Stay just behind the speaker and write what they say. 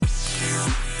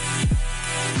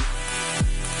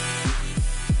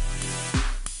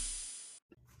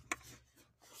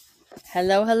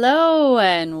Hello, hello,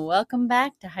 and welcome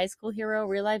back to High School Hero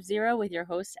Real Life Zero with your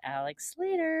host, Alex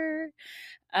Slater.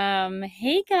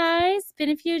 Hey guys, been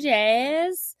a few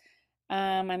days.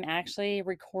 I'm actually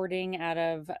recording out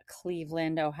of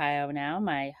Cleveland, Ohio now,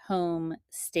 my home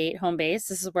state, home base.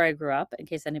 This is where I grew up, in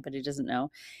case anybody doesn't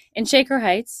know, in Shaker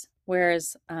Heights, where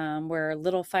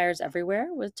Little Fires Everywhere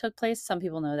took place. Some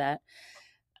people know that.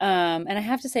 And I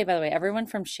have to say, by the way, everyone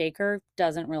from Shaker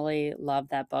doesn't really love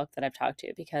that book that I've talked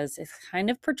to because it kind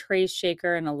of portrays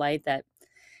Shaker in a light that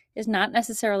is not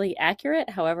necessarily accurate.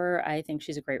 However, I think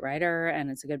she's a great writer and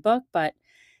it's a good book, but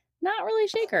not really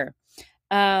Shaker.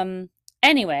 Um,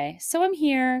 anyway, so I'm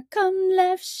here. Come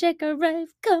left, shake a right,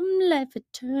 come left,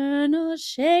 eternal,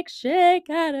 shake, shake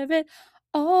out of it.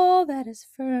 All that is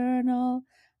fernal.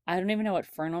 I don't even know what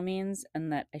fernal means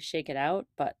and that I shake it out,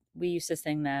 but we used to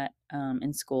sing that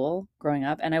in school growing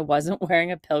up, and I wasn't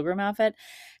wearing a pilgrim outfit.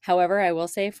 However, I will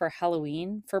say for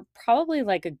Halloween, for probably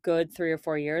like a good 3 or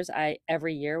 4 years, I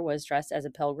every year was dressed as a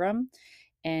pilgrim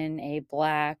in a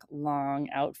black long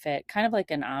outfit, kind of like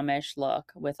an Amish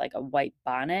look with like a white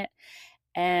bonnet.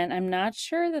 And I'm not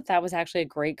sure that that was actually a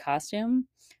great costume.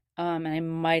 And I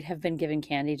might have been giving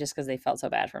candy just because they felt so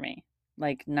bad for me.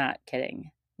 Like, not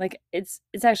kidding. Like, it's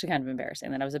actually kind of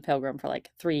embarrassing that I was a pilgrim for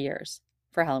like 3 years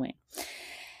for Halloween.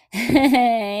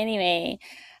 Anyway,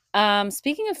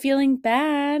 speaking of feeling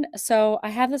bad, so I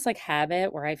have this like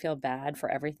habit where I feel bad for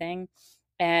everything.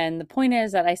 And the point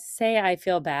is that I say I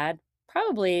feel bad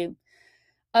probably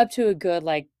up to a good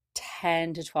like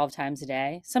 10 to 12 times a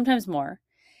day, sometimes more.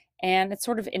 And it's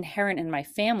sort of inherent in my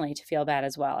family to feel bad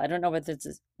as well. I don't know whether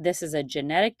this is a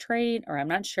genetic trait or I'm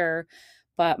not sure,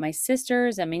 but my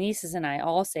sisters and my nieces and I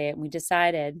all say it. And we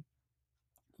decided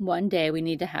one day we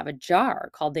need to have a jar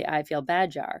called the I Feel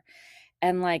Bad jar.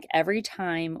 And like every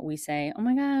time we say, "Oh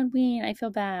my God, Ween, I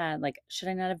feel bad. Like, should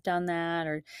I not have done that?"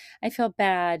 Or "I feel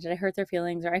bad. Did I hurt their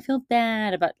feelings?" Or "I feel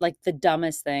bad about like the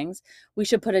dumbest things." We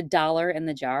should put $1 in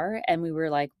the jar. And we were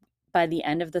like, by the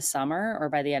end of the summer or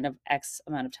by the end of X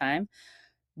amount of time,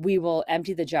 we will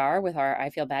empty the jar with our I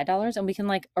feel bad dollars and we can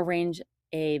like arrange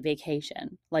a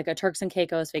vacation, like a Turks and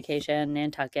Caicos vacation,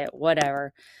 Nantucket,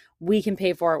 whatever. We can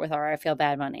pay for it with our I feel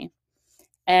bad money.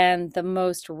 And the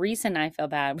most recent I feel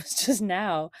bad was just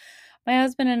now. My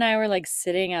husband and I were like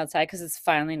sitting outside because it's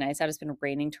finally nice out. It's been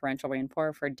raining torrential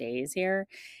rainpour for days here.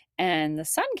 And the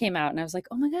sun came out, and I was like,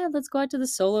 oh my God, let's go out to the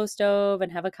solo stove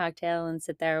and have a cocktail and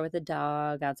sit there with a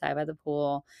dog outside by the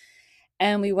pool.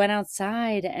 And we went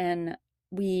outside, and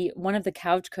one of the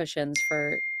couch cushions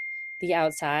for the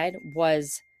outside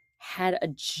had a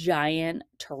giant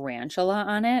tarantula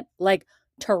on it, like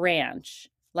taranch,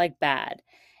 like bad.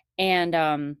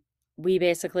 And we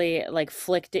basically like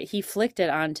flicked it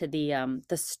onto the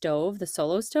stove, the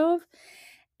solo stove,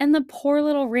 and the poor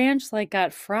little ranch like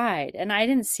got fried. And I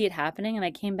didn't see it happening, and I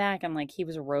came back and like he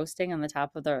was roasting on the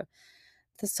top of the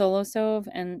solo stove.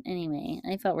 And anyway,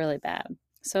 I felt really bad.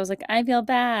 So I was like, I feel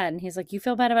bad. And he's like, you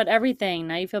feel bad about everything.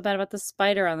 Now you feel bad about the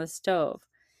spider on the stove.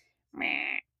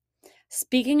 Meh.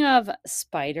 Speaking of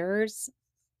spiders,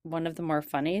 one of the more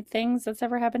funny things that's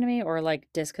ever happened to me, or like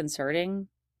disconcerting,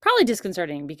 probably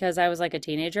disconcerting because I was like a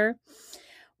teenager,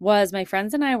 was my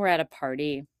friends and I were at a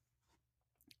party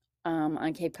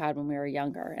on Cape Cod when we were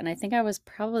younger. And I think I was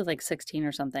probably like 16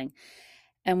 or something.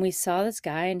 And we saw this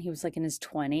guy, and he was like in his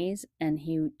 20s, and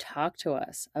he talked to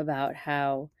us about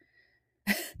how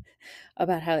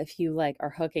if you like are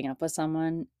hooking up with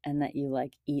someone and that you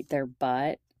like eat their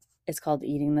butt, it's called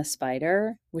eating the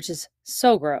spider, which is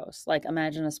so gross. Like,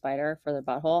 imagine a spider for the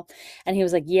butthole. And he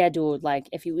was like, yeah, dude, like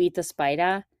if you eat the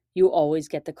spider, you always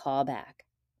get the call back.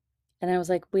 And I was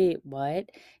like, wait, what?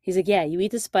 He's like, yeah, you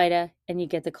eat the spider and you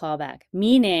get the call back.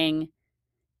 Meaning,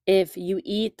 if you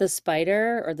eat the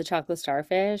spider or the chocolate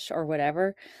starfish or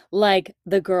whatever, like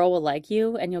the girl will like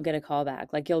you and you'll get a call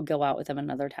back. Like you'll go out with them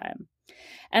another time.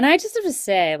 And I just have to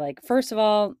say, like, first of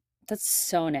all, that's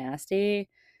so nasty.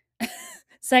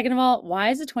 Second of all, why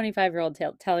is a 25-year-old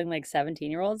telling like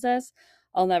 17-year-olds this?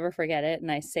 I'll never forget it.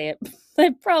 And I say it,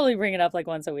 I probably bring it up like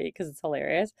once a week because it's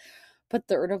hilarious. But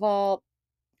third of all,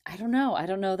 I don't know. I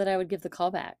don't know that I would give the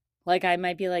call back. Like, I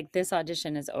might be like, this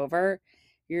audition is over.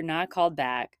 You're not called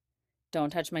back. Don't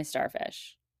touch my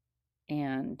starfish.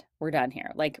 And we're done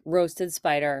here. Like, roasted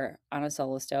spider on a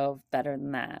solo stove, better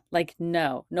than that. Like,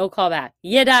 no callback.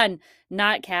 You done.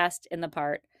 Not cast in the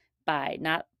part. Bye.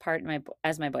 Not part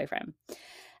as my boyfriend.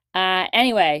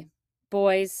 Anyway,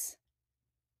 boys,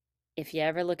 if you're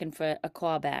ever looking for a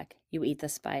callback, you eat the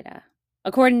spider,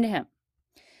 according to him.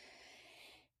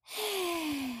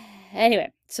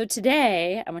 Anyway, so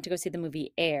today I went to go see the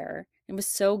movie Air. It was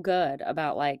so good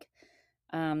about like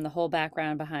the whole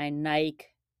background behind Nike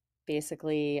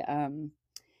basically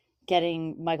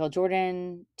getting Michael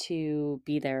Jordan to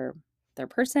be their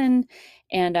person,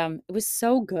 and it was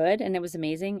so good and it was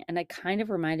amazing, and it kind of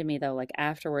reminded me though, like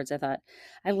afterwards, I thought,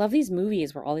 I love these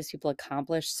movies where all these people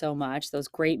accomplish so much. Those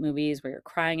great movies where you're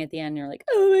crying at the end, and you're like,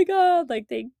 oh my god, like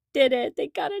they did it, they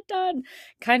got it done.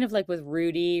 Kind of like with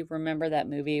Rudy. Remember that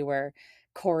movie where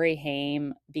Corey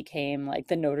Haim became like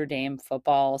the Notre Dame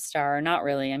football star? Not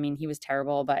really. I mean, he was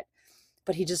terrible, but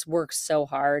he just worked so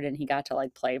hard and he got to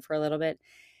like play for a little bit.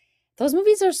 Those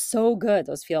movies are so good,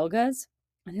 those feel goods,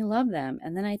 and I love them.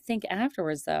 And then I think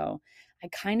afterwards, though, I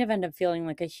kind of end up feeling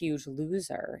like a huge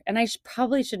loser. And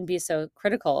probably shouldn't be so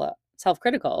critical,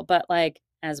 self-critical, but like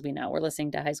as we know, we're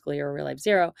listening to High School Hero Real Life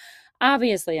Zero.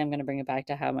 Obviously, I'm going to bring it back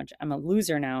to how much I'm a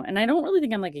loser now. And I don't really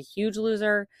think I'm like a huge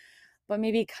loser, but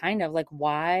maybe kind of like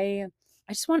why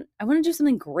I want to do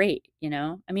something great, you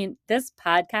know? I mean, this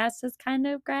podcast is kind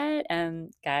of great,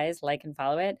 and guys, like and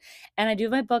follow it. And I do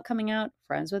have my book coming out,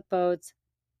 Friends with Boats,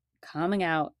 coming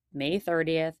out May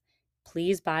 30th.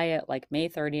 Please buy it like May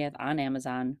 30th on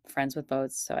Amazon, Friends with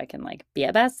Boats, so I can like be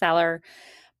a bestseller.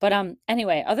 But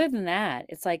anyway, other than that,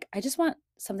 it's like I just want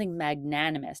something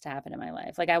magnanimous to happen in my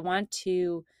life. Like I want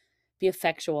to be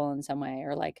effectual in some way,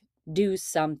 or like do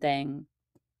something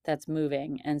that's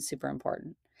moving and super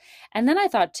important. And then I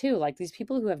thought too, like these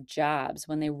people who have jobs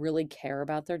when they really care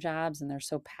about their jobs and they're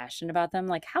so passionate about them,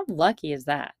 like how lucky is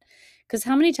that? Because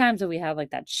how many times do we have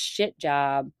like that shit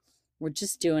job? We're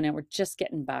just doing it, we're just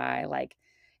getting by. Like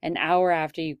an hour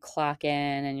after you clock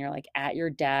in and you're like at your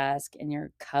desk in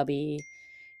your cubby,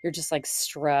 you're just like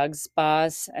strugs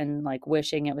boss and like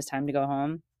wishing it was time to go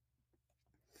home.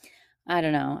 I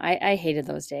don't know. I hated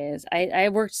those days. I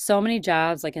worked so many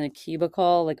jobs, like in a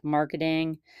cubicle, like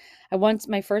marketing.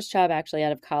 My first job actually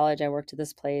out of college, I worked at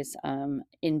this place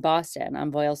in Boston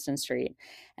on Boylston Street.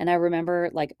 And I remember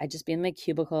like I'd just be in my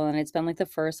cubicle and I'd spend like the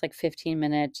first like 15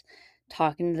 minutes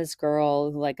talking to this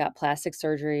girl who like got plastic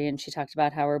surgery, and she talked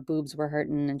about how her boobs were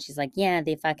hurting, and she's like, yeah,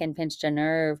 they fucking pinched a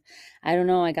nerve. I don't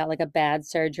know, I got like a bad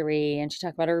surgery. And she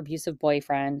talked about her abusive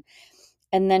boyfriend.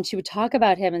 And then she would talk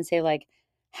about him and say, like,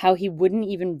 how he wouldn't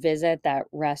even visit that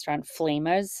restaurant,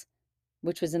 Flamers,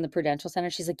 which was in the Prudential Center.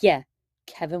 She's like, yeah,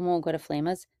 Kevin won't go to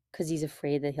Flamers because he's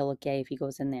afraid that he'll look gay if he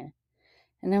goes in there.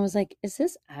 And I was like, is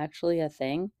this actually a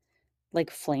thing? Like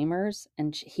Flamers,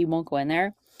 and he won't go in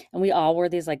there. And we all wore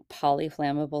these like poly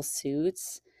flammable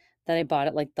suits that I bought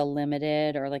at like the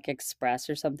Limited or like Express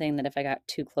or something, that if I got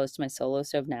too close to my solo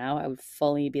stove now, I would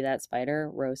fully be that spider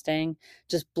roasting,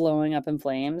 just blowing up in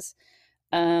flames.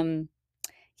 Um,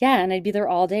 yeah, and I'd be there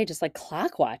all day just, like,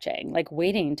 clock watching, like,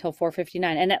 waiting until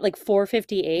 4:59, and at, like,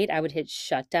 4:58, I would hit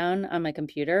shutdown on my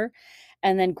computer,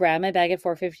 and then grab my bag at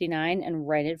 4:59, and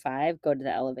right at 5, go to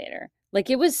the elevator. Like,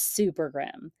 it was super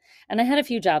grim, and I had a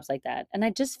few jobs like that, and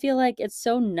I just feel like it's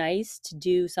so nice to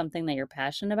do something that you're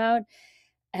passionate about,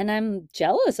 and I'm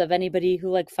jealous of anybody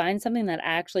who, like, finds something that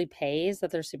actually pays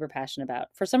that they're super passionate about.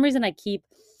 For some reason, I keep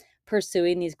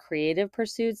pursuing these creative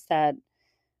pursuits that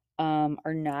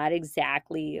are not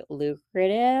exactly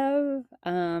lucrative.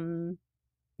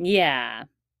 Yeah,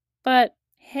 but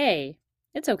hey,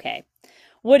 it's okay.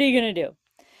 What are you gonna do?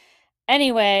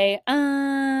 Anyway,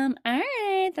 all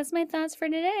right, that's my thoughts for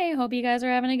today. Hope you guys are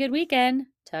having a good weekend.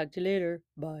 Talk to you later.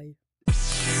 Bye.